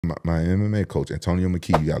my MMA coach, Antonio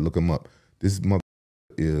McKee. You gotta look him up. This mother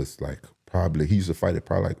is like probably he used to fight at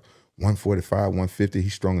probably like 145, 150.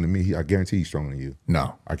 He's stronger than me. I guarantee he's stronger than you.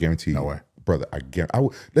 No, I guarantee. No way, brother. I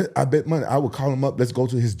bet money. I would call him up. Let's go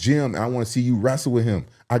to his gym, and I want to see you wrestle with him.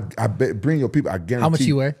 I bet bring your people. I guarantee. How much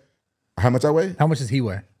he weigh? How much I weigh? How much does he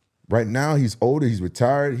weigh? Right now, he's older. He's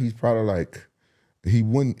retired. He's probably like he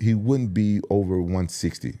wouldn't be over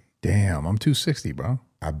 160. Damn, I'm 260, bro.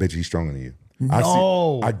 I bet you he's stronger than you.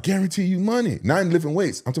 No. I guarantee you money. Not in lifting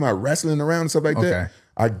weights. I'm talking about wrestling around and stuff like that.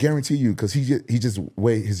 I guarantee you, because he just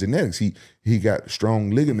weighed his genetics. He got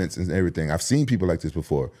strong ligaments and everything. I've seen people like this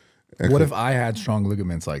before. What if I had strong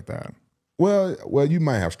ligaments like that? Well, you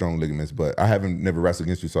might have strong ligaments, but I haven't never wrestled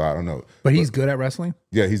against you, so I don't know. But he's good at wrestling?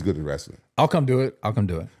 Yeah, he's good at wrestling. I'll come do it. I'll come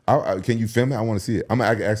do it. Can you film it? I want to see it. I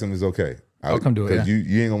can ask him if it's okay. I'll come do it. Because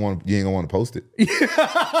you ain't gonna want to post it.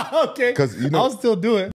 Okay. Because I'll still do it.